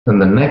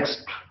And the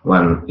next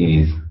one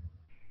is,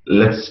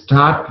 let's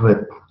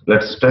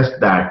test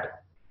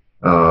that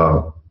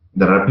the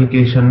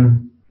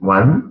replication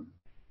one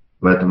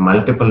with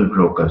multiple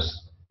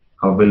brokers.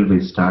 How will we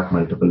start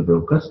multiple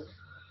brokers?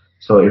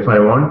 So if I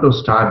want to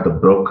start the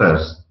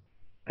brokers,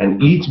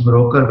 and each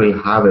broker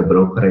will have a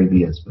broker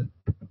ID as well.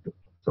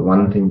 So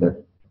one thing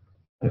that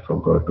I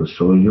forgot to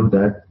show you,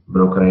 that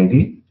broker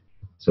ID.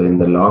 So in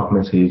the log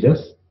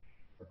messages,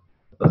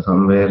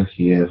 somewhere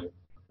here,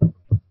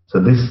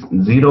 so this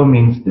 0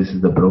 means this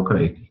is the broker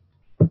ID.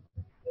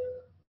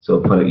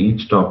 So for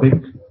each topic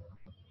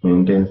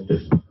maintains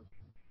this.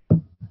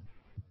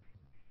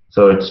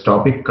 So it's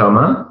topic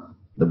comma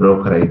the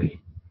broker ID.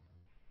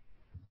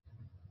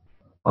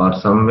 Or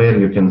somewhere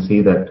you can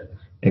see that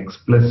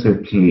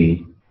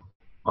explicitly,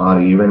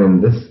 or even in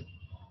this,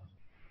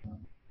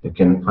 you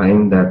can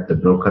find that the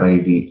broker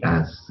ID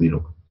as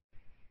 0.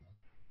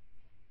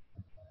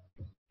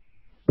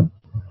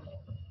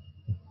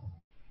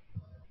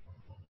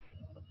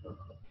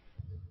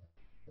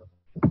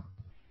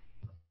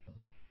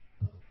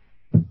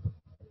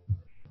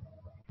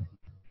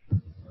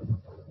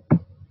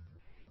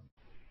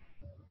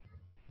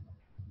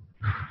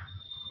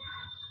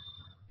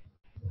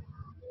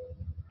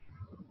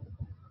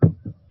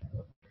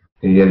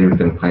 Here you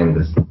can find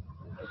this.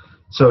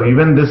 So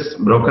even this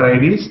broker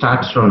ID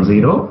starts from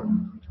 0.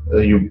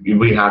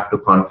 We have to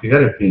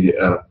configure if we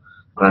are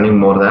running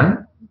more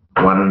than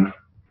one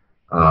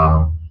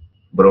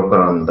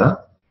broker on the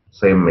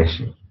same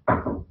machine.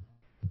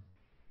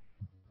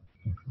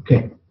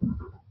 Okay.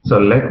 So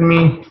let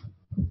me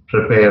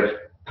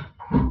prepare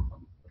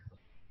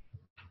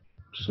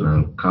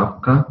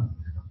Kafka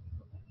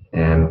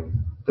and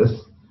this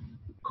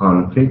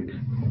config.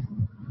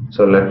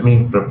 So let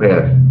me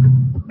prepare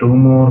 2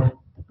 more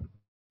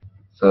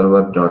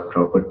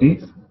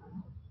server.properties.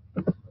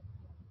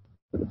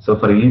 So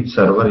for each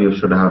server you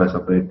should have a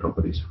separate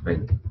properties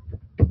file.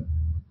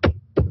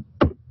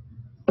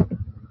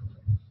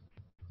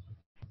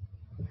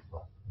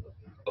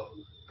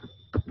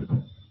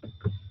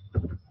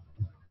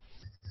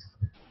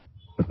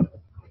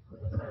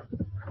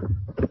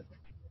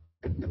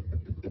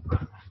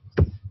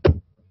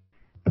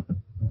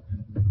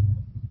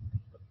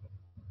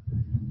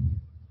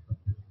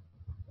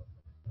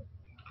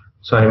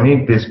 So I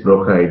make this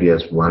broker ID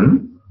as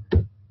 1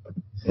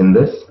 in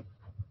this,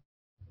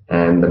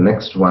 and the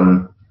next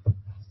one,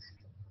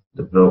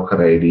 the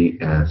broker ID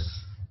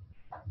as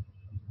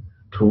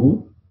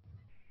 2.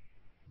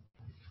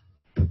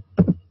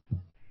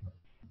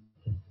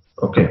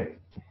 Okay,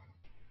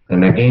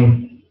 and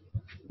again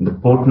the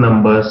port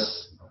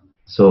numbers.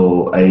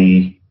 So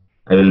I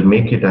will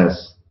make it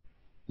as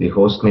the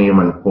host name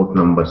and port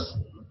numbers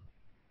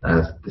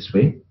as this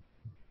way.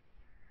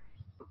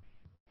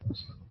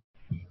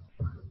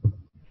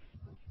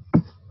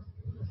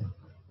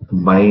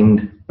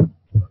 Bind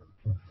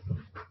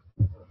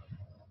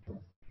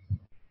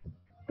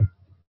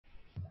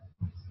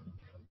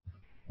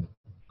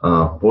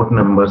port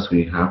numbers,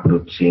 we have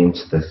to change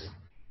this,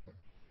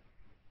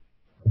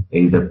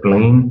 either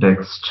plain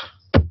text,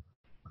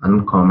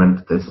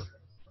 uncomment this.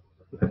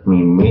 Let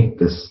me make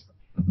this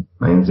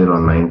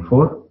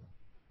 9094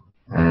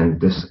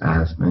 and this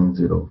as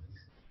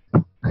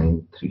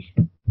 9093.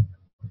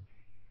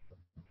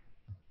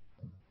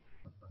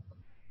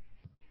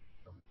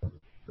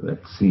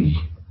 Let's see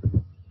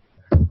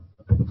if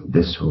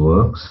this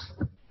works.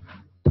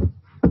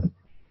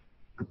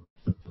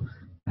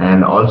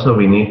 And also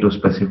we need to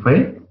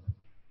specify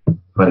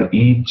for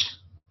each,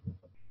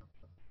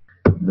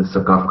 this is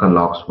a Kafka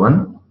logs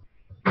 1,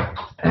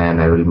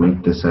 and I will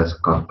make this as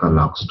Kafka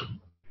logs 2.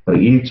 For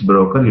each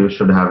broker you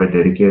should have a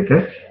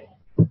dedicated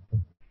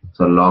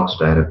logs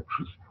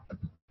directory.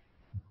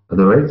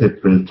 Otherwise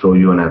it will throw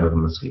you an error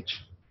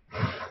message.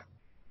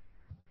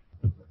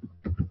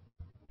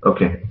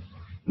 Okay.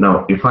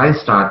 Now if I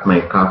start my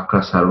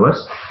Kafka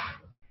servers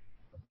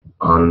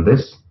on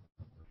this,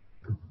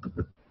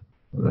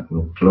 let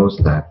me close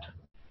that.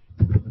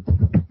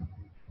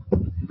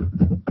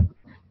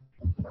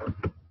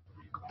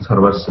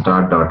 Server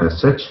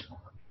start.sh,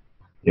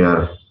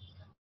 your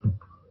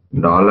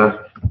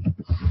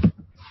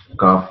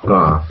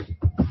 $Kafka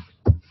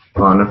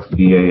conf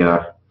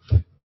dir /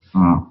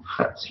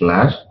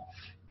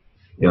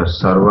 your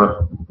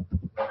server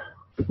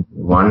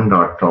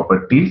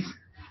 1.properties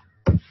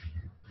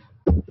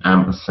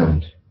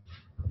ampersand.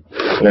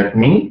 Let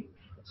me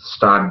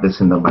start this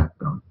in the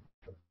background.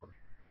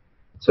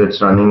 So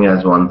it's running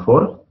as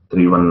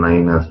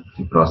 14319 as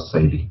the process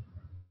ID.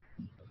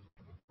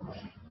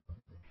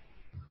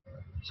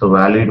 So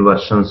valid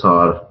versions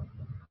are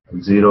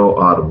 0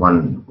 or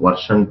 1.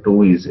 Version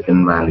 2 is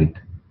invalid.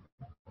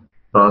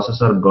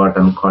 Processor got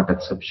uncaught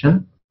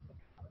exception.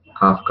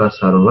 Kafka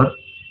server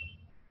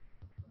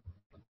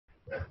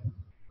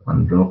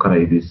on broker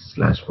ID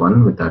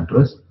 /1 with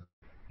address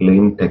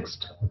plain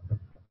text.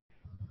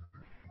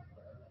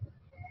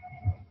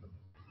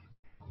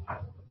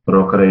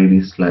 Broker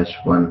ID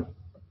 /1.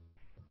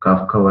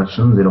 Kafka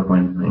version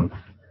 0.9.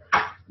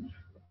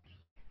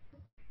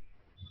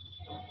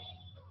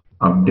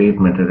 Update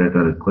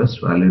metadata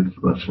request, valid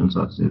versions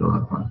are 0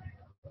 or 1.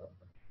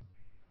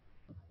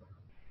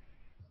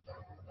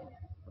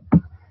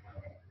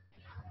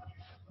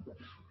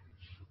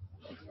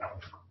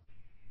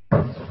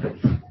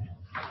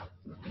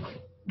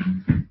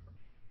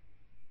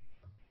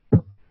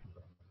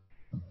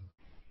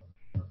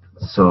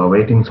 So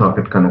awaiting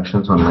socket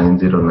connections on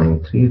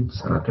 9093, it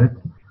started.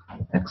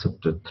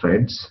 Accepted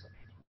threads.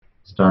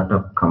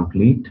 Startup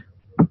complete.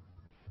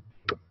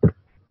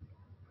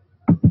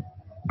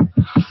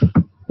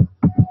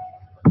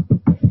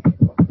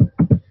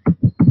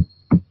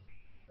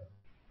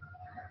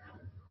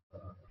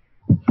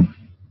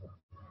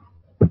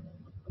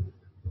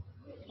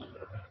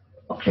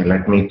 Okay,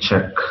 let me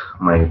check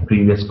my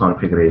previous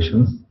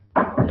configurations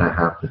that I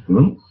have with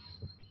me.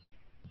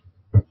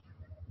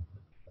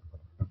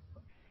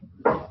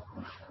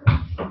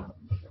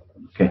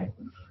 Okay,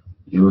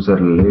 user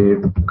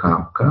lib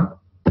Kafka.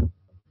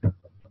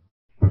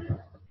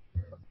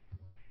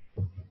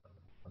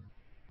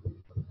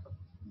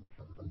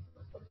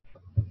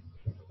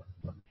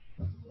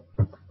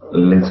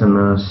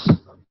 Listeners,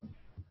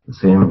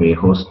 same way,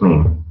 host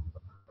name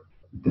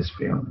this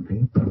way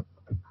only.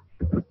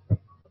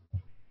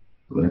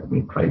 Let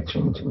me try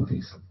changing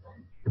these.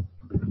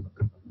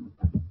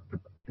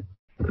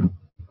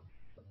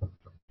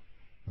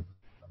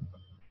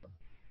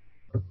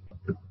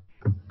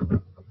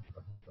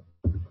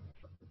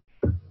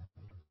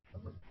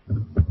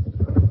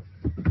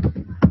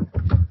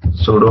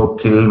 Sudo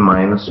kill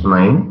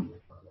 -9,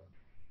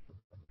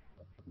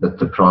 that's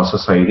the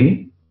process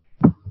ID,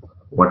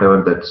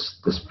 whatever that's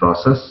this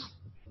process.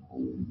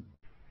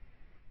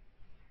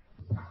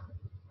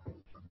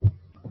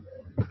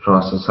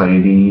 Process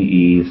ID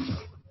is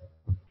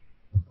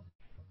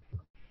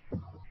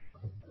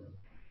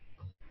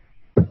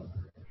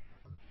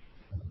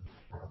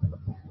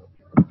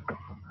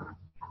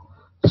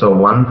so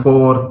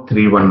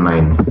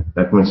 14319.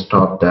 Let me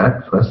stop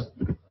that first.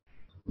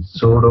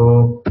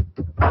 Sudo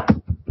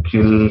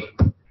kill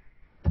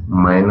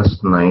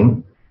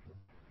 -9.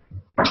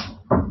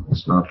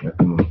 It's not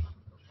letting me.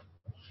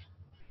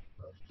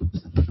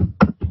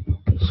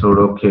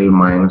 Sudo kill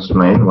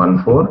 -9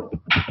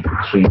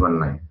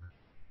 14319.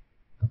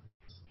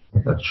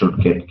 That should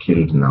get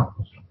killed now.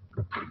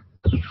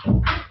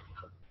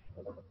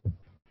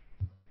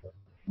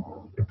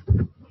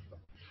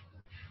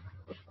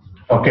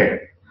 Okay.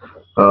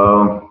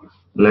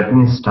 Let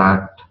me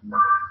start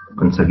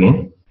once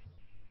again.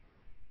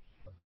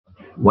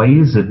 Why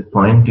is it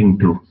pointing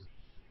to?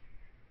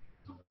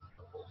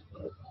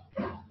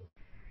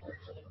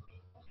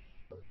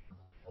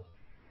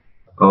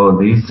 Oh,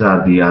 these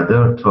are the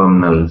other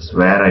terminals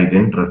where I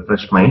didn't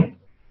refresh my.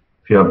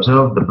 If you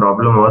observe, the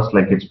problem was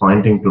like it's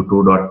pointing to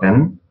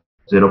 2.10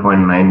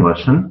 0.9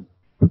 version.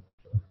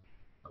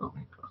 Oh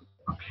my God.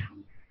 Okay.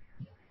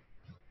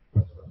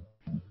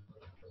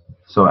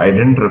 So I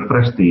didn't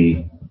refresh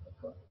the.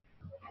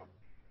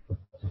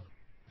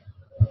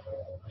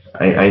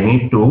 I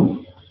need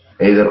to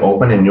either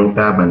open a new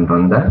tab and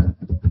run that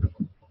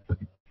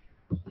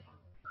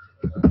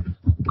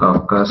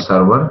Kafka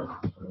server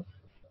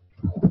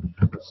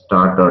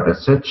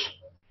start.sh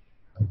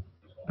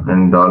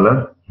and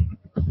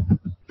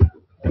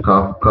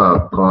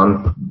 $Kafka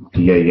conf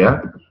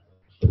dir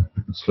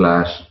 /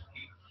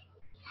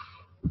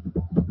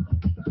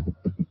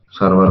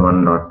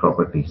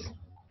 server1.properties.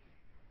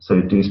 So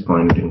it is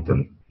pointing to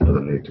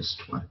the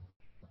latest one.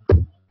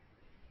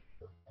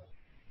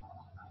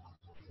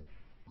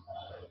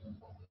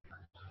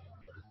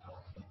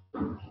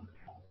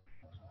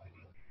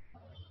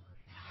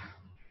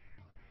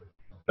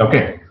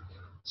 Okay,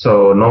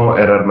 so no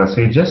error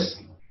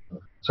messages.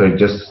 So it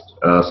just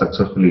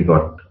successfully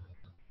got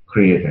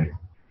created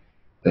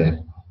there.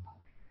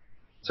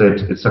 So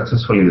it's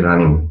successfully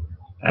running.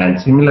 And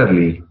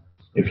similarly,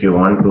 if you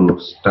want to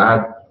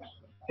start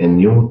a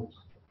new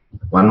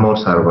one more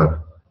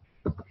server,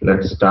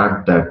 let's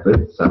start that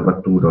with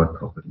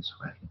server2.properties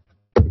file.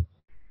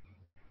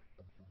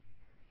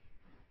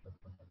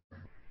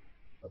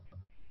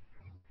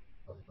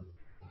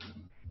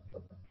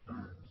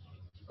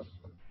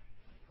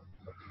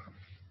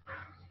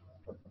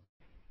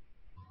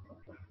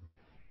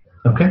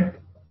 Okay.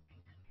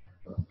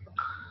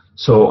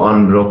 So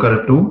on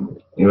broker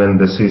 2, even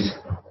this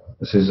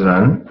is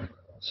run.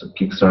 So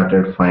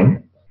kickstarted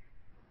fine.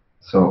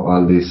 So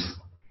all these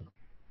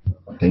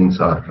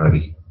things are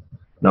ready.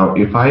 Now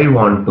if I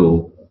want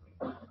to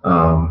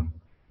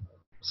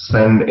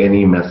send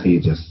any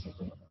messages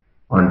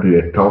onto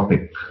a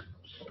topic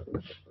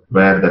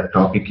where the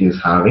topic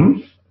is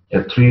having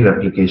a 3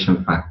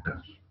 replication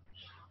factor.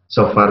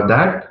 So for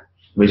that,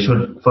 we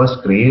should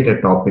first create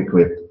a topic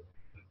with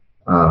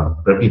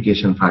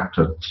replication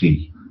factor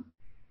 3.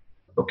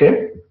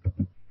 Okay.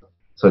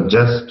 So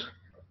just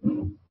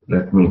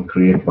let me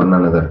create one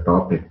another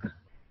topic.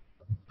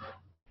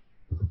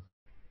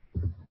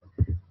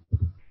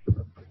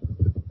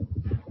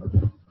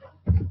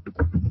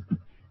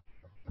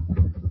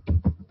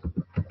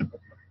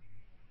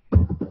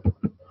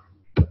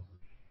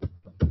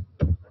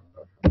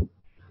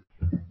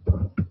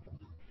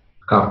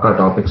 Kafka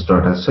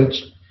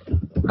topics.sh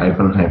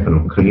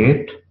hyphen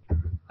create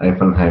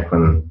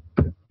hyphen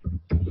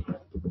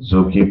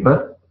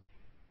zookeeper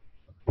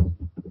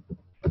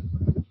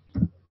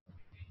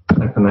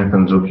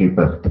hyphen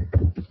zookeeper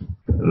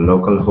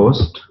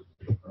localhost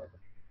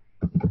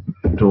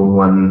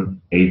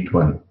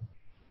 2181.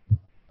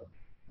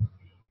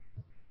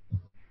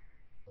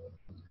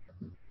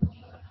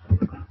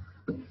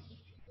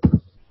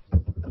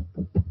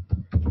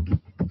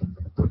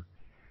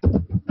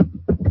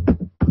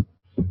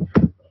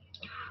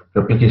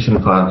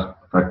 Replication for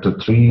factor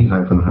 3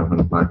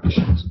 hyphen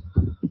partitions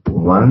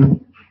 1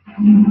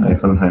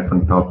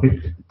 hyphen topic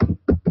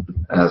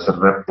as a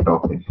rep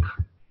topic.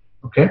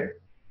 Okay.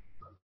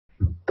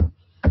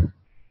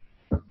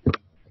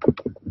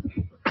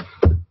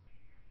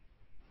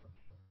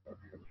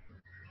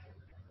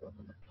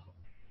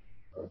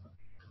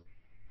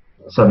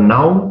 So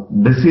now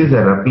this is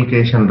a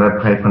replication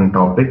rep hyphen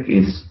topic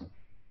is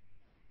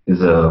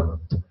a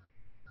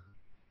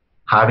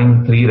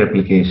having 3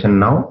 replication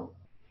now,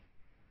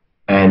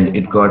 and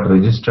it got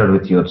registered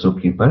with your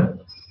zookeeper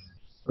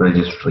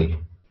registry.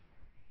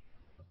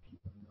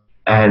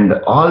 And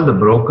all the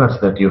brokers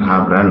that you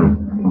have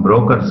run,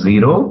 broker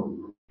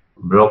 0,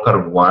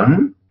 broker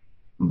 1,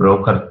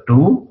 broker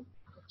 2,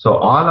 so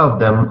all of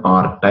them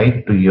are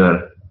tied to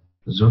your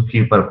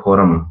zookeeper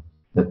quorum,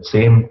 that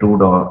same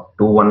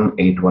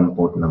 2181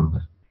 port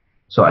number.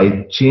 So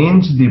I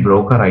changed the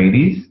broker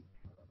IDs.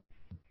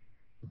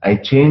 I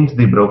changed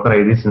the broker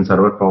IDs in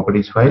server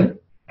properties file,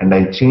 and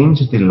I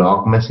changed the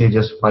log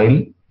messages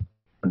file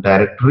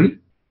directory,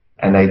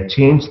 and I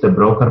changed the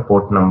broker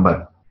port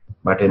number.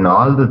 But in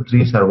all the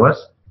 3 servers,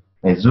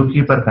 my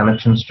zookeeper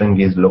connection string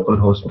is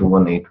localhost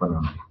 2181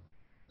 only.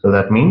 So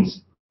that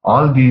means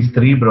all these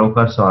 3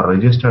 brokers are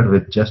registered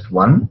with just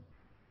one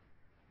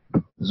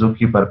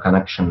zookeeper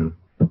connection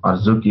or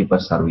zookeeper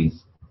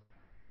service.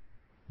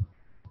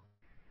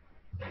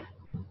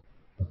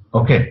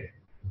 Okay.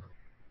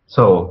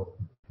 So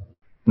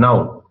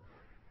now,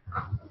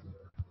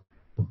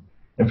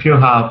 if you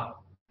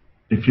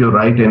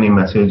write any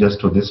messages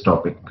to this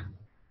topic,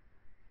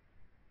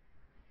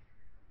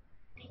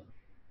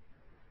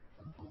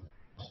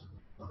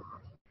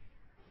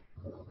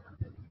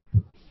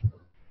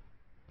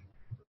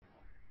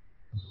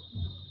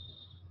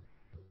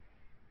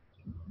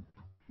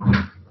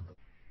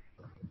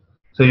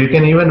 so you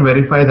can even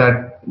verify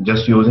that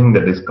just using the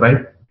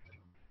describe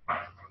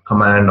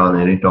command on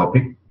any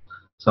topic.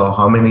 So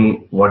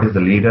what is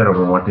the leader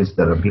or what is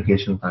the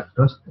replication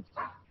factors?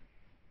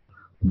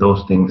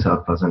 Those things are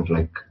present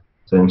like,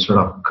 so instead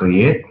of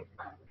create,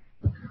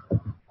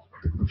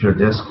 if you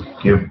just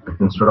give,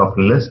 instead of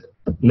list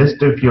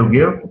if you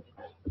give,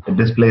 it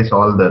displays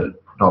all the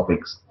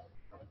topics.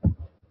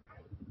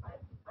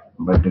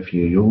 But if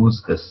you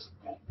use this,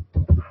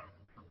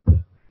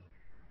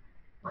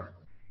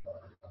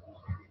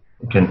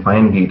 you can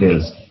find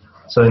details.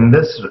 So in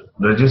this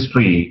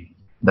registry,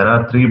 there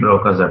are 3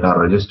 brokers that are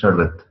registered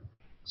with.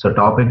 So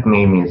topic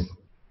name is,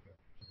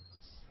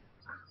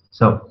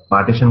 so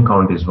partition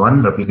count is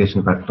 1,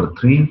 replication factor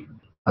 3,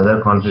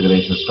 other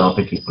configurations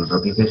topic equal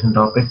replication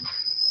topic,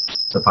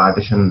 so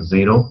partition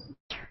 0,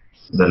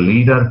 the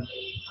leader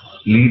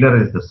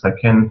is the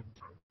second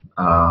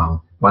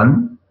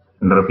one,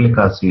 and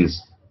replicas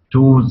is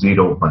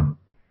 201.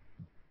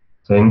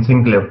 So in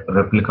sync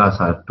replicas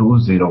are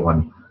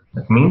 201.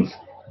 That means,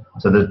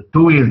 so the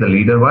 2 is the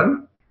leader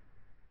one,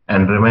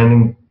 and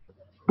remaining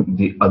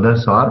the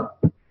others are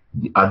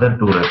the other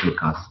 2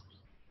 replicas.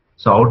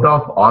 So out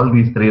of all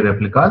these 3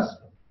 replicas,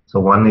 so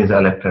one is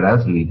elected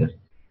as leader.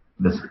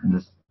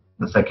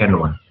 The second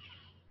one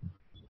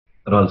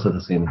are also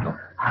the same topic.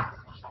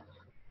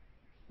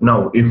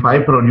 Now, if I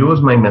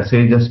produce my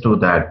messages to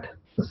the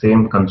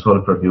same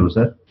console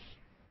producer,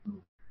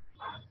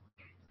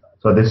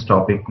 so this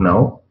topic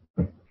now,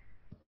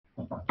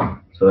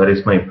 so there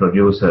is my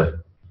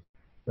producer.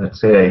 Let's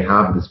say I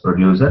have this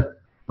producer,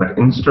 but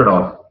instead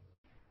of,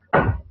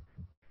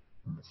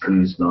 this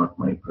is not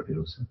my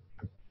producer.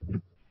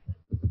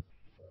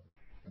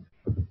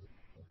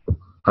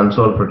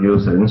 Console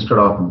producer, instead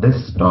of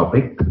this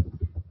topic,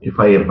 if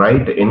I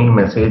write any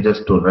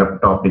messages to rep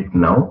topic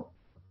now,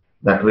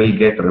 that will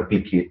get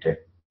replicated.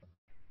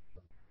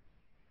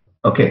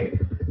 Okay,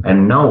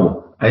 and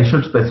now I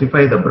should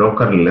specify the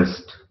broker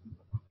list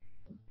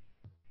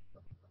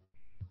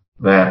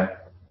where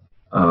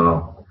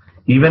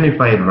even if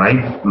I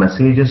write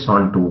messages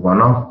onto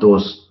one of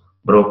those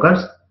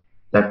brokers,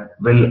 that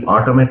will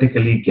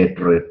automatically get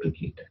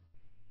replicated.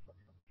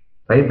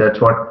 Right? That's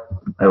what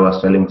I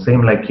was telling.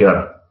 Same like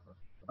here,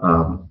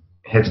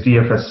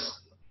 HDFS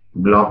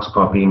blocks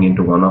copying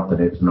into one of the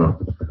data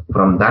node.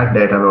 From that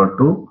data node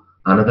to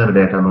another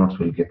data nodes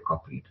will get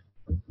copied.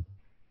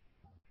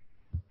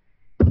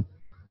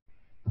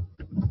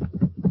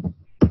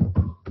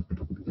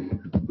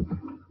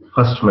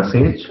 First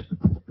message,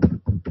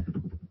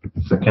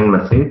 second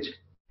message,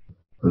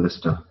 this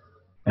stuff.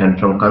 And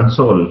from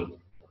console,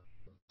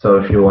 so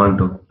if you want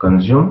to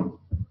consume,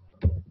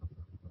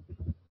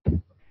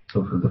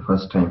 so for the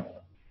first time,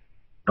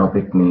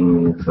 topic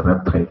name is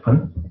rep hyphen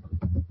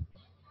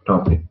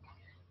topic.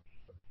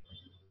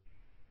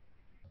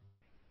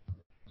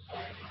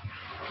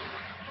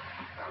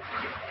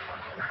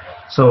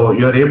 So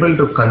you're able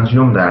to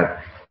consume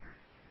that.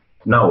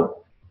 Now,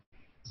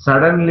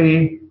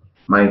 suddenly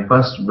my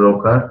first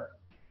broker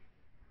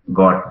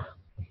got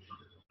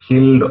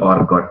killed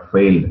or got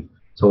failed.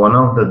 So one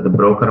of the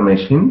broker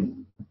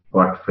machine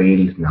got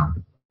failed now.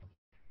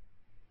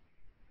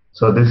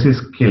 So this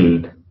is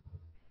killed.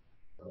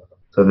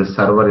 So the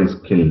server is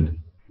killed.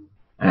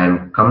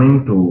 And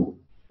coming to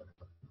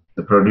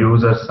the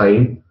producer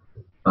side,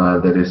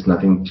 there is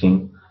nothing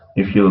changed.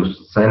 If you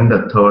send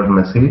a third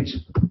message,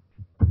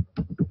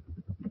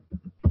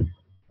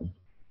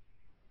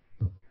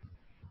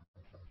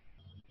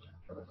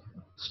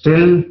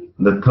 still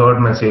the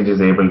third message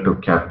is able to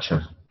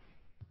capture.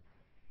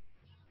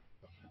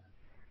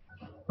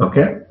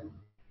 Okay.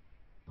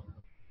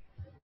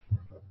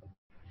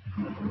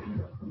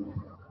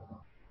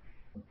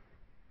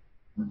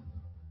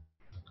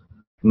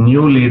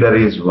 New leader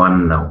is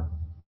 1 now.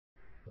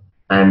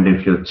 And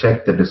if you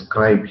check the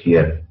describe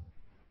here,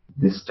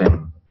 this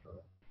time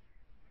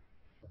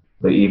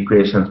the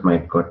equations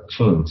might got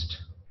changed.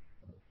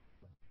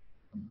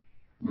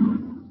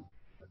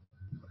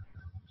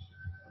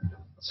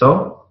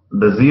 So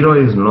the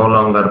 0 is no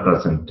longer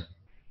present.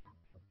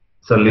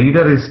 So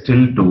leader is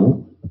still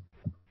 2.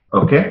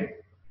 Okay.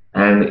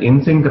 And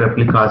in sync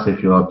replicas,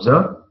 if you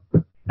observe,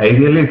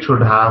 ideally it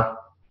should have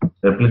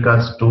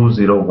replicas 2,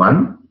 0,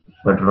 1.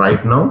 But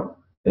right now,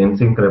 the in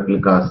sync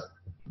replicas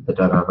that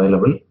are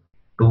available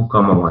 2,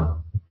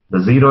 1. The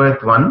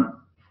 0th one,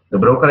 the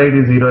broker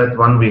ID 0th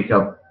one, we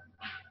have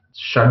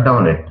shut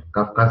down it.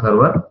 Kafka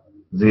server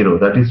 0.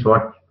 That is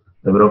what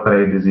the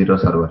broker ID 0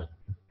 server.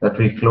 That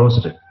we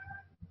closed it.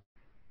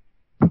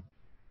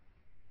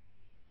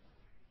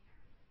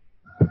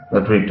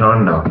 That we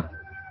turned off.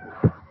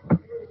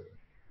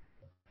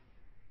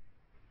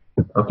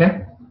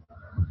 Okay.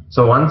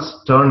 So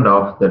once turned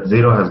off, that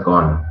 0 has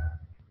gone.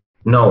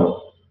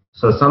 Now,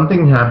 so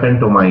something happened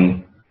to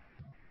in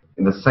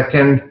the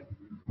second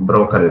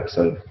broker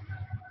itself.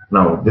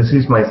 Now, this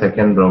is my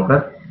second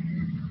broker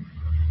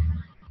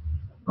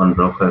on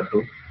broker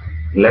 2.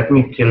 Let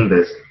me kill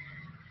this.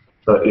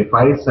 So if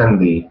I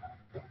send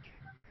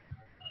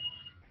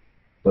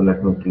so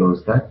let me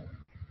close that.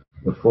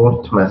 The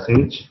fourth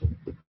message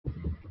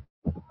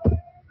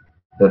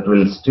that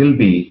will still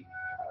be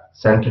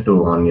sent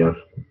to on your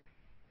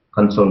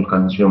console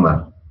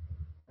consumer,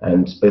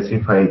 and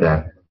specify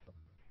that,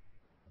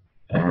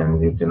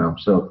 and you can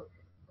observe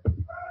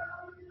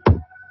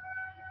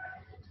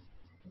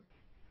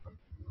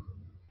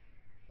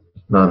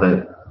now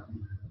that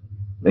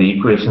the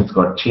equations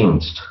got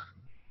changed.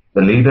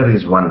 The leader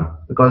is 1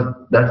 because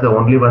that's the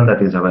only one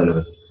that is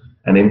available,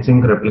 and in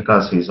sync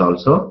replicas is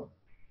also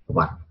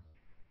 1.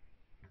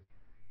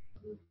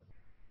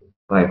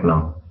 Right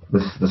now,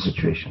 this is the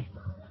situation.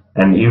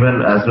 And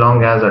even as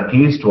long as at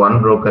least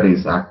one broker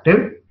is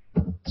active,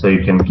 so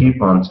you can keep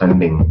on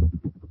sending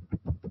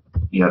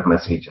your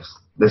messages.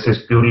 This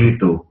is purely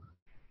to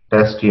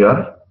test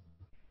your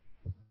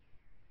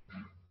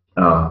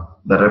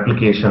the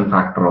replication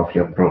factor of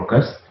your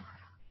brokers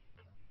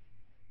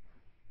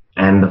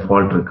and the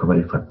fault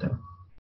recovery for them.